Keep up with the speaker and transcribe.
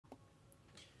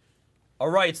All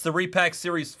right, it's the Repack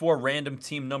Series 4, random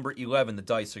team number 11. The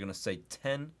dice are going to say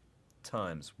 10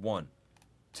 times. 1,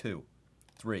 2,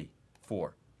 3,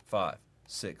 4, 5,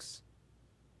 6,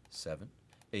 7,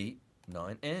 8,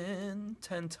 9, and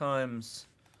 10 times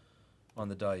on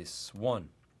the dice. 1,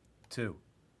 2,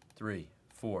 3,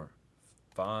 4,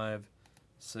 5,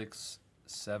 6,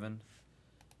 7,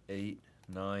 8,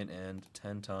 9, and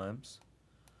 10 times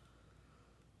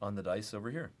on the dice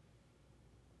over here.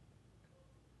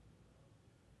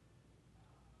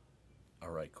 All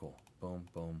right, cool. Boom,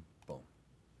 boom, boom.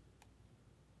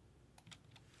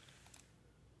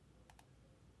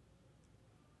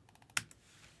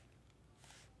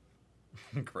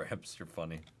 Gramps, you're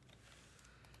funny.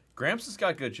 Gramps has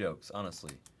got good jokes,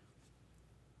 honestly.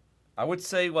 I would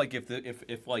say, like,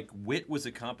 if like wit was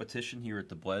a competition here at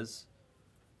the Blez,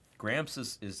 Gramps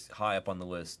is high up on the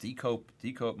list.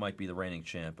 D-Cope might be the reigning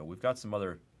champ, but we've got some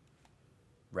other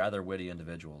rather witty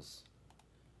individuals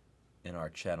in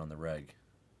our chat on the reg.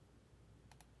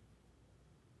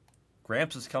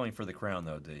 Gramps is coming for the crown,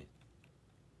 though, D.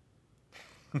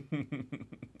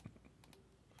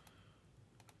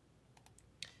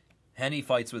 Henny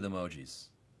fights with emojis.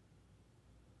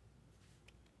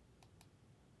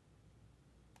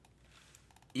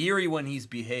 Eerie when he's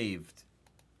behaved,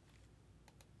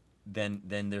 then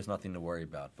there's nothing to worry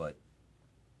about, but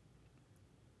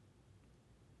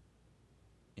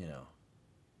you know,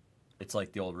 it's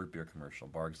like the old root beer commercial.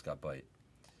 Barg's got bite.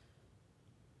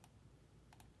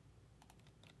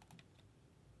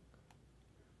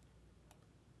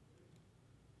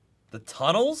 The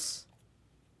tunnels?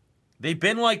 They've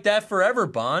been like that forever,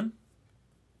 Bon.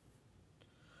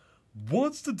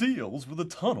 What's the deals with the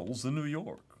tunnels in New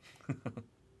York?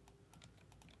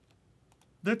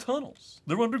 They're tunnels.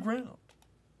 They're underground.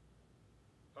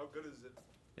 How good is it?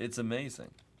 It's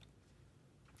amazing.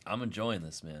 I'm enjoying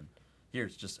this, man. Here,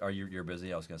 it's just, you're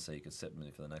busy? I was going to say you could sit with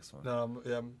me for the next one.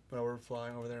 No, we're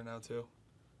flying over there now, too.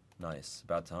 Nice.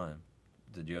 About time.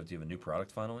 Do you have a new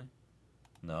product finally?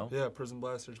 No? Yeah, Prison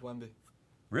Blasters, Wemby.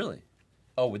 Really?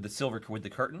 Oh, with the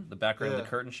curtain? The background of the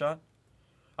curtain shot?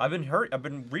 I've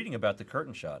been reading about the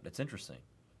curtain shot. It's interesting.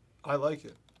 I like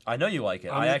it. I know you like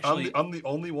it. I'm the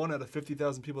only one out of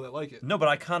 50,000 people that like it. No, but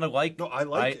I kind of like. No, I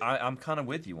like it. I'm kind of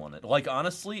with you on it. Like,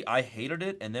 honestly, I hated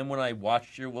it, and then when I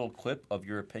watched your little clip of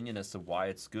your opinion as to why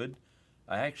it's good,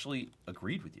 I actually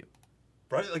agreed with you.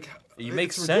 Right? Like, it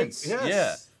makes sense. Yes.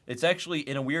 Yeah, it's actually,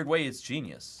 in a weird way, it's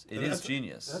genius. It is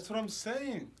genius. That's what I'm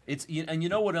saying. And you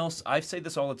know what else? I say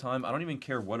this all the time. I don't even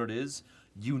care what it is.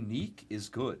 Unique is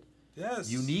good. Yes.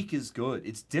 Unique is good.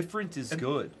 It's different is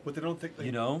good. But they don't think, like,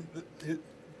 you know.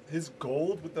 His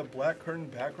gold with the black curtain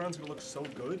background's gonna look so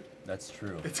good. That's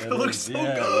true. It's gonna look so good.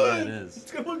 Yeah, it is.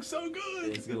 It's gonna look so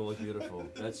good. It's gonna look beautiful.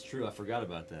 That's true. I forgot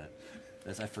about that.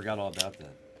 I forgot all about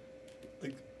that.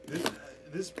 Like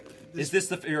this. Is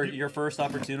this your first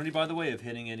opportunity, by the way, of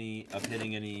hitting any? Yeah,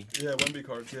 Wemby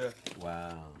cards. Yeah.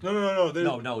 Wow.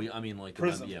 No. I mean, like,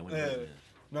 Prism. Yeah.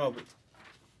 No, but.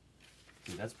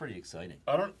 Dude, that's pretty exciting.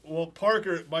 Well,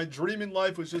 Parker, my dream in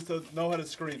life was just to know how to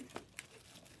scream.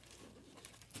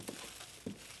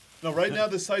 No, right now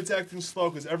the site's acting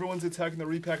slow because everyone's attacking the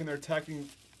Repack and they're attacking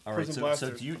Prison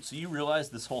Blaster. So you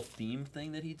realize this whole theme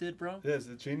thing that he did, bro? Yeah, is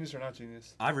it genius or not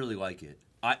genius? I really like it.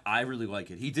 I really like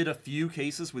it. He did a few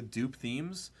cases with dupe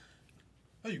themes.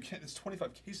 No, you can't. It's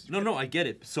 25 cases. No, I get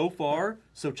it. So far,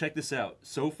 so check this out.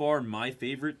 So far, my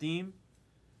favorite theme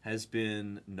has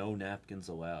been no napkins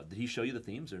allowed. Did he show you the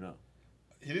themes or no?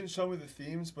 He didn't show me the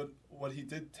themes, but what he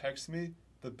did text me,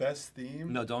 the best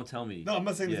theme. No, don't tell me. No, I'm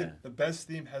not saying the best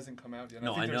theme hasn't come out yet.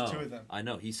 No, I think know. There's 2 of them. I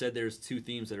know. He said there's 2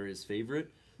 themes that are his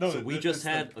favorite. No, so we just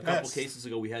had a couple best. cases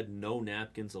ago. We had no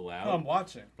napkins allowed. No, I'm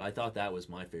watching. But I thought that was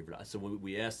my favorite. So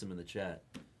we asked him in the chat,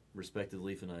 respected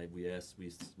Leaf and I. We asked him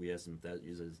if that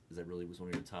is that really was one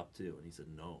of your top 2, and he said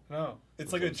no. No,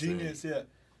 it's like a genius. Yeah.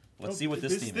 Let's see what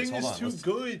this theme is. Hold on. Too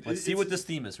good. Let's see what this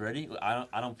theme is. Ready? I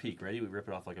don't peek. Ready? We rip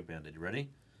it off like a band-aid. You ready?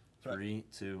 3,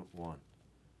 2, 1.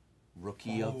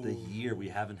 Rookie of the Year. We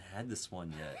haven't had this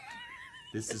one yet.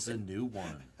 This is a new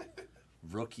one.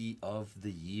 Rookie of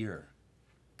the Year.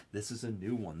 This is a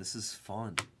new one. This is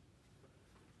fun.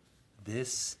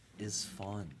 This is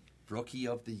fun. Rookie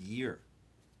of the Year.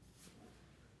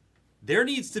 There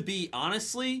needs to be,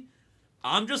 honestly,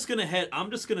 I'm just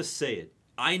gonna say it.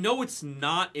 I know it's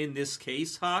not in this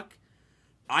case, Hawk.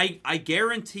 I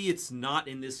guarantee it's not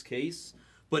in this case.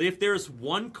 But if there's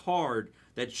one card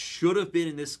that should have been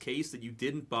in this case that you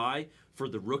didn't buy for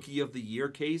the Rookie of the Year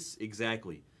case,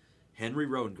 exactly. Henry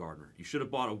Rodengartner. You should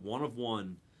have bought a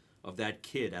 1-of-1 of that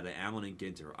kid out of Allen and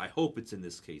Ginter. I hope it's in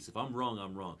this case. If I'm wrong,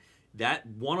 I'm wrong. That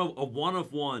one of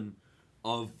one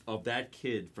of that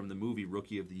kid from the movie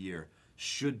Rookie of the Year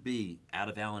should be, out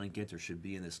of Allen and Ginter, should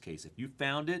be in this case. If you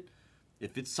found it,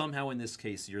 if it's somehow in this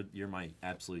case, you're my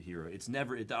absolute hero. It's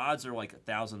never, the odds are like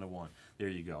 1,000 to 1. There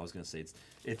you go. I was gonna say,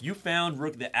 if you found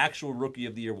the actual Rookie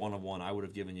of the Year 1-of-1, I would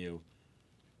have given you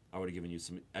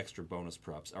some extra bonus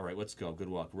props. All right, let's go. Good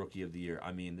luck, Rookie of the Year.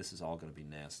 I mean, this is all gonna be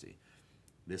nasty.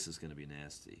 This is gonna be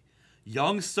nasty.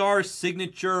 Young Star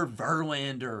Signature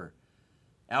Verlander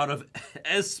out of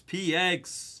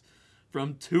SPX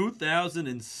from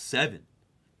 2007.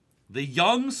 The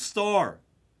Young Star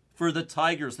for the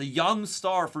Tigers. The Young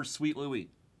Star for Sweet Louie.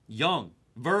 Young.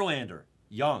 Verlander.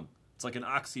 Young. It's like an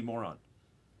oxymoron.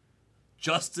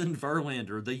 Justin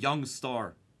Verlander, the Young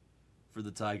Star for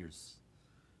the Tigers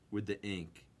with the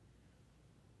ink.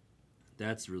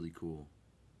 That's really cool.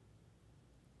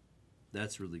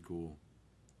 That's really cool.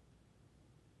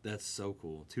 That's so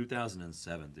cool.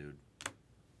 2007, dude.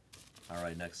 All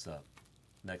right, next up.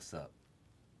 Next up.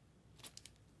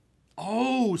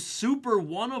 Oh, Super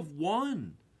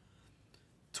 1-of-1.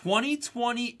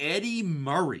 2020 Eddie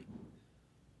Murray.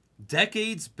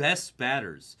 Decade's best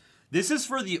batters. This is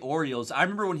for the Orioles. I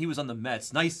remember when he was on the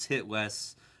Mets. Nice hit,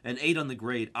 Wes. An 8 on the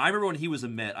grade. I remember when he was a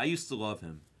Met. I used to love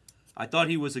him. I thought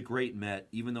he was a great Met,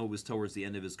 even though it was towards the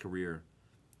end of his career.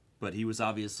 But he was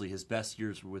obviously, his best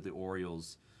years were with the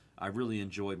Orioles. I really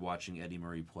enjoyed watching Eddie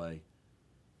Murray play.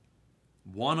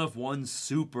 1-of-1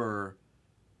 Super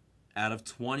out of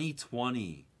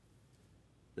 2020.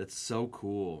 That's so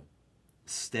cool.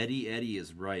 Steady Eddie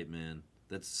is right, man.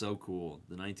 That's so cool.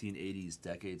 The 1980s,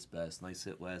 decade's best. Nice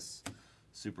hit, Wes.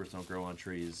 Supers don't grow on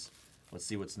trees. Let's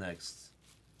see what's next.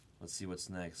 Let's see what's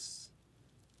next.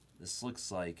 This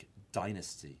looks like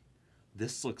Dynasty.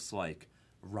 This looks like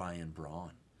Ryan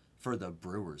Braun for the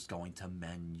Brewers going to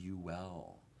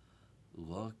Manuel.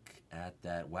 Look at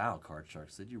that. Wow, Card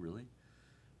Sharks. Did you really?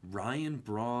 Ryan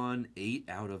Braun, 8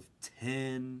 out of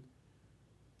 10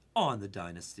 on the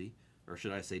Dynasty. Or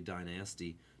should I say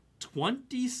Dynasty?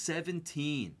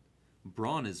 2017.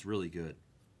 Braun is really good.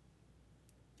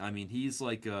 I mean, he's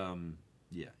like,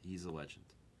 yeah, he's a legend.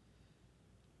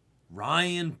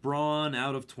 Ryan Braun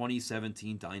out of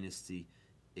 2017 Dynasty,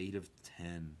 8 of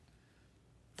 10.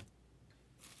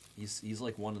 He's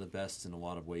like one of the best in a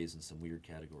lot of ways in some weird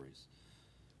categories.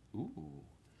 Ooh.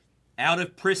 Out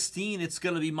of Pristine, it's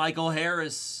going to be Michael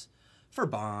Harris for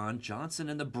Bond Johnson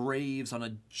and the Braves on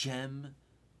a Gem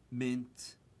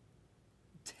Mint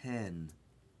 10.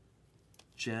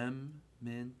 Gem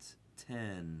Mint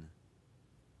 10.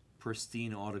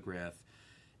 Pristine autograph.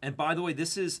 And by the way,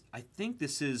 this is, I think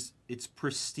this is, it's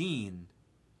pristine.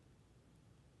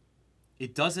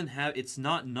 It doesn't have, it's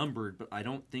not numbered, but I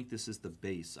don't think this is the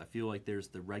base. I feel like there's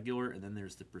the regular and then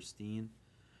there's the pristine.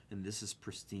 And this is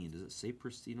pristine. Does it say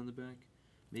pristine on the back?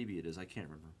 Maybe it is. I can't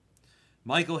remember.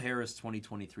 Michael Harris,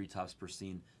 2023 Topps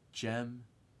Pristine. Gem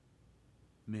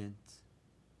Mint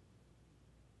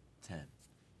 10.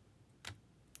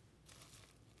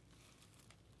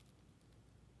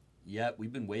 Yep,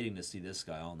 we've been waiting to see this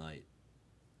guy all night.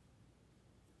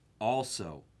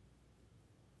 Also,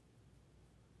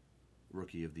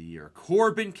 Rookie of the Year.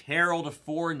 Corbin Carroll to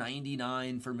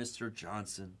 $4.99 for Mr.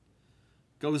 Johnson.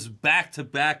 Goes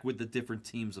back-to-back with the different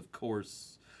teams, of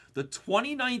course. The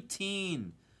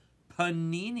 2019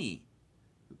 Panini.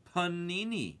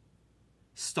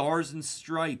 Stars and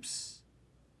Stripes.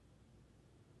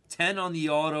 10 on the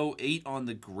auto, 8 on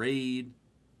the grade.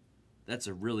 That's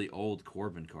a really old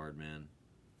Corbin card, man.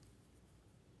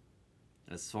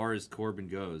 As far as Corbin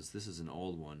goes, this is an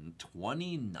old one.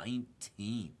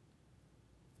 2019.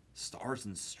 Stars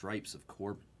and Stripes of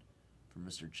Corbin for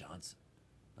Mr. Johnson.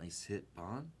 Nice hit,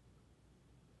 Bond.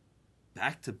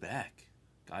 Back-to-back.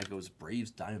 Guy goes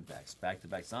Braves, Diamondbacks.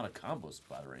 Back-to-back. It's not a combo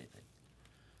spot or anything.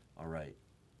 All right.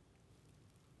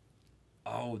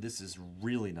 Oh, this is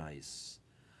really nice.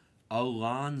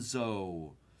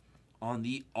 Alonso on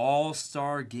the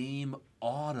All-Star Game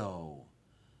auto.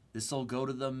 This will go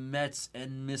to the Mets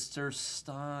and Mr.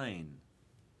 Stein.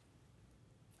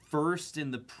 First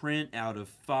in the print out of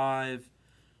 5.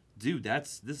 Dude,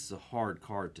 this is a hard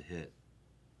card to hit.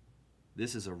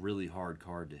 This is a really hard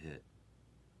card to hit.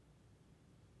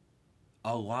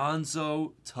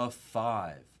 Alonso to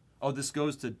 5. Oh, this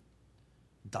goes to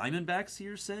Diamondbacks,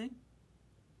 you're saying?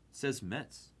 It says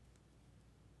Mets.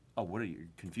 Oh, what are you? You're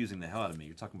confusing the hell out of me.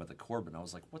 You're talking about the Corbin. I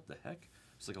was like, what the heck?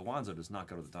 It's like Alonso does not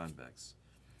go to the Diamondbacks.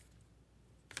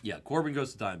 Yeah, Corbin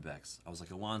goes to Diamondbacks. I was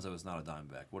like, Alonso is not a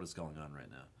Diamondback. What is going on right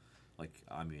now? Like,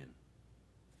 I mean,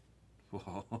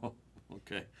 whoa,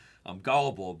 okay. I'm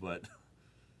gullible, but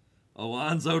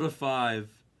Alonso to 5.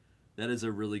 That is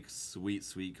a really sweet,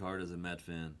 sweet card as a Met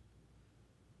fan.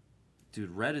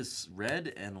 Dude,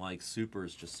 red and like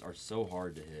supers just are so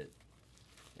hard to hit.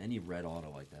 Any red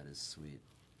auto like that is sweet.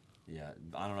 Yeah,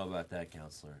 I don't know about that,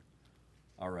 counselor.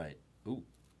 All right. Ooh.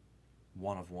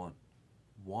 1 of 1.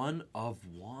 1 of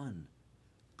 1.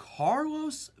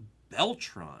 Carlos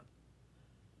Beltran.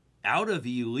 Out of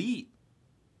Elite.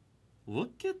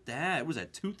 Look at that. Was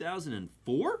that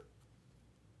 2004?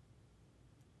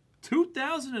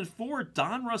 2004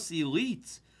 Donruss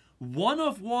Elite. 1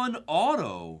 of 1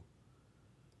 auto.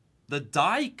 The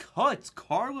die cuts.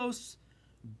 Carlos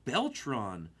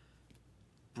Beltran.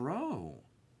 Bro.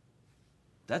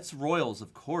 That's Royals,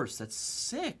 of course. That's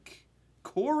sick.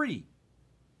 Corey.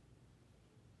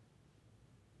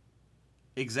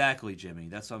 Exactly, Jimmy.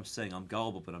 That's what I'm saying. I'm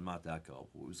gullible, but I'm not that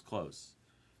gullible. It was close.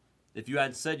 If you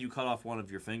had said you cut off one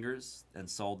of your fingers and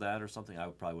sold that or something, I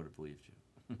probably would have believed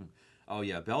you. Oh,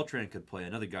 yeah. Beltran could play.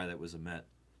 Another guy that was a Met.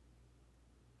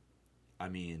 I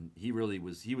mean, he really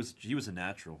was. He was a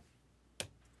natural.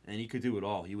 And he could do it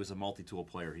all. He was a multi-tool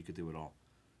player. He could do it all.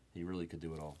 He really could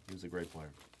do it all. He was a great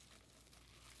player.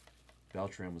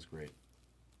 Beltran was great.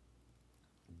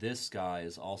 This guy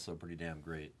is also pretty damn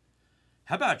great.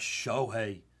 How about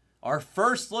Shohei? Our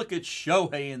first look at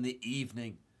Shohei in the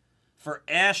evening. For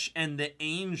Ash and the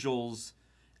Angels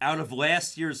out of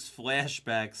last year's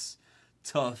flashbacks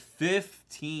to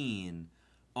 15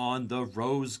 on the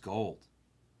rose gold.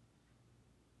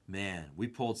 Man, we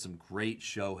pulled some great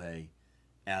Shohei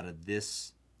out of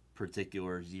this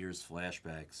particular year's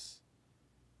flashbacks.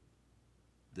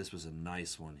 This was a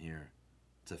nice one here.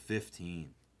 To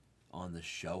 15 on the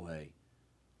Shohei.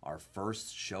 Our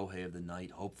first Shohei of the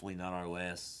night. Hopefully not our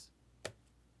last.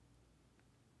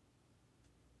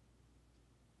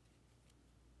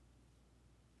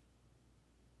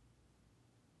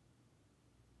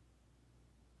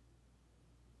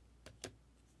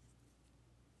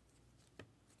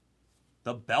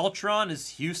 The Beltran is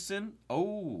Houston.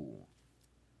 Oh.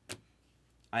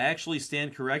 I actually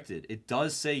stand corrected. It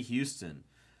does say Houston.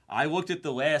 I looked at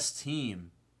the last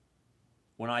team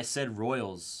when I said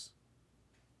Royals.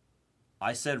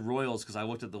 I said Royals because I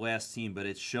looked at the last team, but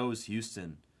it shows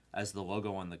Houston as the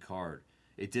logo on the card.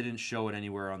 It didn't show it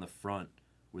anywhere on the front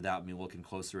without me looking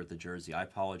closer at the jersey. I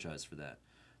apologize for that.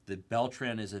 The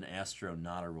Beltran is an Astro,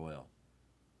 not a Royal.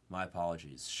 My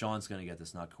apologies. Sean's going to get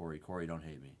this, not Corey. Corey, don't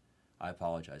hate me. I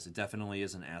apologize. It definitely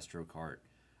is an Astro card.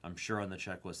 I'm sure on the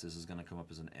checklist this is going to come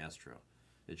up as an Astro.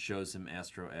 It shows him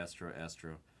Astro, Astro,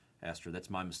 Astro, Astro.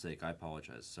 That's my mistake. I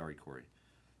apologize. Sorry, Corey.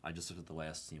 I just looked at the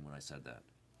last team when I said that.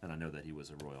 And I know that he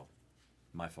was a Royal.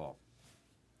 My fault.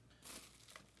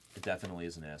 It definitely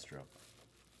is an Astro.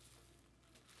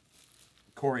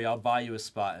 Corey, I'll buy you a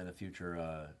spot in a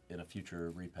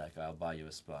future repack. I'll buy you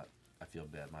a spot. I feel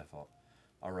bad. My fault.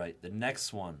 All right, the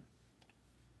next one.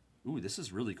 Ooh, this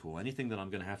is really cool. Anything that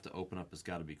I'm going to have to open up has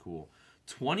got to be cool.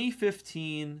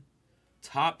 2015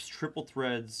 Topps Triple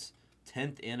Threads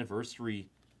 10th Anniversary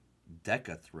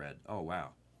Deca Thread. Oh, wow.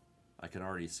 I can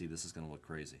already see this is going to look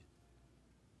crazy.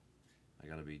 I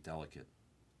got to be delicate.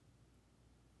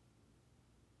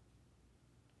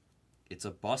 It's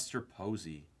a Buster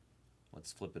Posey.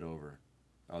 Let's flip it over.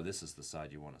 Oh, this is the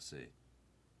side you want to see.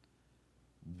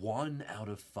 1 out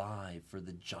of 5 for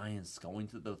the Giants going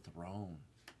to the throne.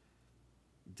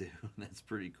 Dude, that's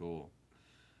pretty cool.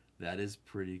 That is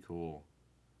pretty cool.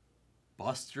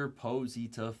 Buster Posey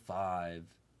to 5.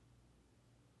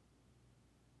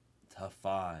 To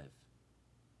 5.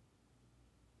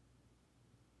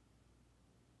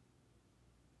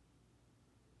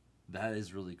 That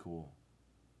is really cool.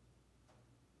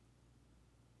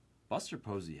 Buster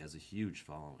Posey has a huge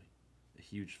following. A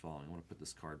huge following. I want to put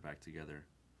this card back together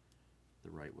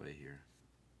the right way here.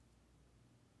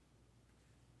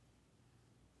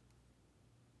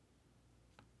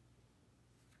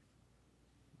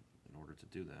 In order to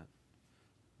do that,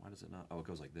 why does it not? Oh, it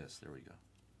goes like this. There we go.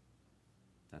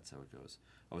 That's how it goes.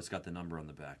 Oh, it's got the number on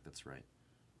the back. That's right.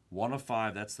 1 of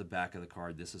 5. That's the back of the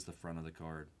card. This is the front of the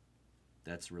card.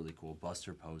 That's really cool.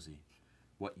 Buster Posey.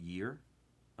 What year?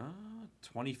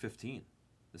 2015.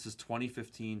 This is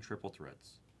 2015 Triple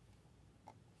Threads.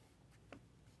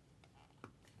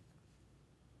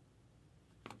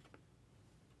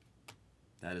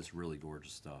 That is really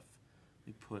gorgeous stuff. Let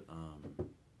me put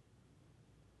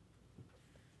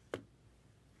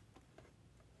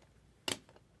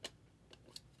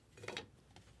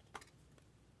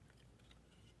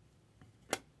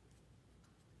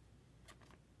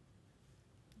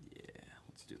yeah,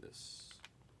 let's do this.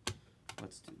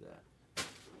 Let's do that.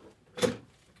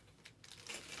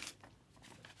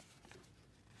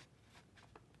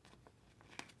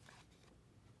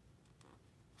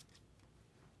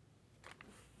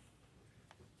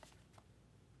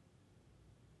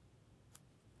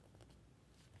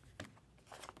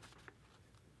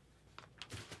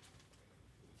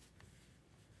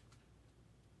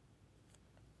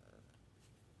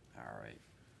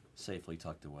 safely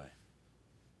tucked away.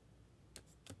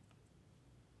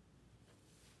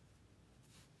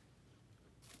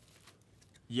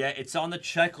 Yeah, it's on the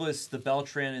checklist. The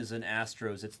Beltran is an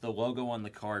Astros. It's the logo on the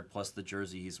card plus the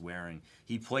jersey he's wearing.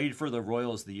 He played for the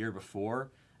Royals the year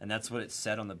before, and that's what it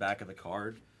said on the back of the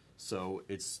card. So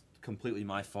it's completely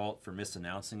my fault for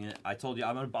misannouncing it. I told you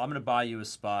I'm gonna buy you a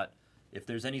spot. If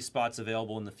there's any spots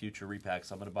available in the future repacks,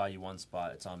 I'm gonna buy you one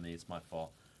spot. It's on me. It's my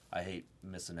fault. I hate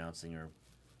misannouncing, or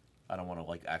I don't want to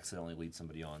like accidentally lead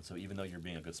somebody on. So even though you're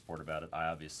being a good sport about it, I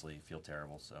obviously feel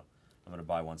terrible. So I'm gonna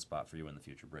buy one spot for you in the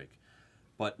future break.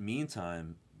 But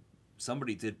meantime,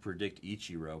 somebody did predict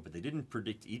Ichiro, but they didn't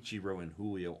predict Ichiro and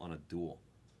Julio on a duel.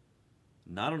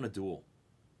 Not on a duel.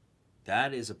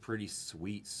 That is a pretty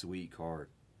sweet, sweet card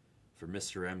for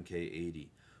Mr. MK80.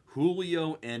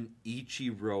 Julio and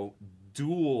Ichiro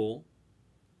duel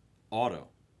auto.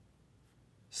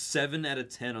 7 out of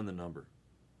 10 on the number.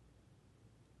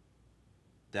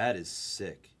 That is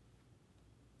sick.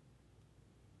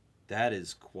 That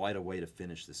is quite a way to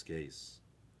finish this case.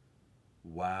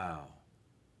 Wow.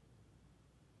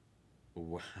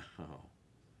 Wow.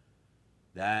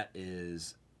 That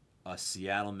is a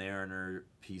Seattle Mariner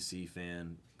PC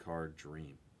fan card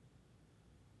dream.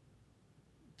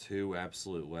 2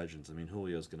 absolute legends. I mean,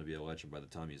 Julio's going to be a legend by the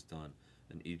time he's done.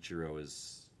 And Ichiro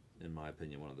is, in my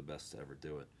opinion, one of the best to ever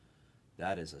do it.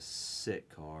 That is a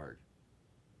sick card.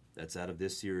 That's out of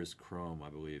this year's Chrome, I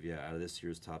believe. Yeah, out of this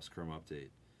year's Topps Chrome update.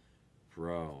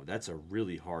 Bro, that's a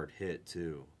really hard hit,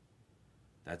 too.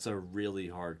 That's a really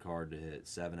hard card to hit.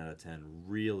 7 out of 10.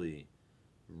 Really,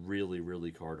 really,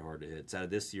 really hard to hit. It's out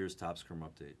of this year's Topps Chrome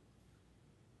update.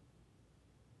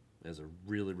 That's a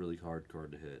really, really hard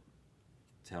card to hit.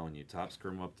 I'm telling you, Topps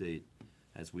Chrome update,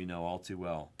 as we know all too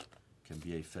well, can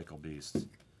be a fickle beast.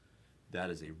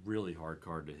 That is a really hard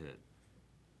card to hit.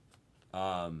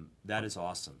 That is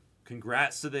awesome.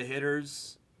 Congrats to the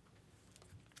hitters.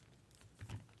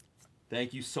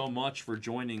 Thank you so much for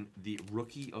joining the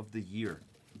Rookie of the Year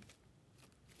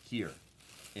here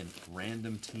in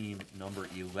random team number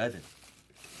 11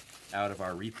 out of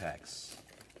our repacks.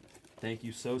 Thank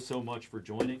you so much for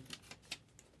joining.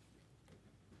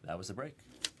 That was a break.